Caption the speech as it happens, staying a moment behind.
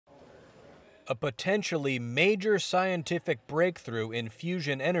a potentially major scientific breakthrough in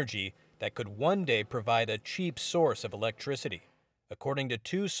fusion energy that could one day provide a cheap source of electricity. According to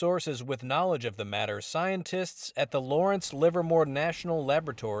two sources with knowledge of the matter, scientists at the Lawrence Livermore National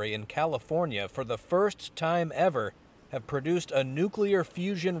Laboratory in California, for the first time ever, have produced a nuclear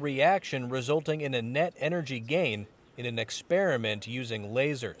fusion reaction resulting in a net energy gain in an experiment using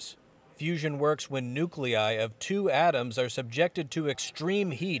lasers. Fusion works when nuclei of two atoms are subjected to extreme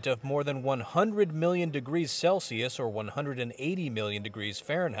heat of more than 100 million degrees Celsius or 180 million degrees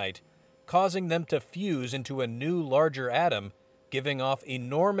Fahrenheit, causing them to fuse into a new larger atom, giving off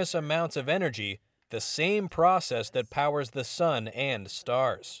enormous amounts of energy, the same process that powers the sun and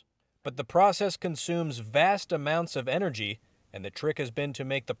stars. But the process consumes vast amounts of energy, and the trick has been to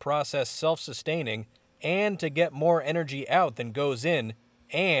make the process self-sustaining and to get more energy out than goes in,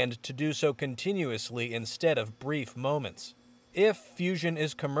 and to do so continuously instead of brief moments. If fusion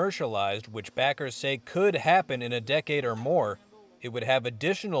is commercialized, which backers say could happen in a decade or more, it would have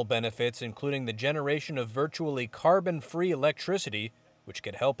additional benefits, including the generation of virtually carbon-free electricity, which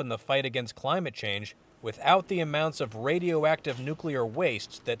could help in the fight against climate change, without the amounts of radioactive nuclear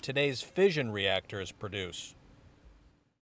waste that today's fission reactors produce.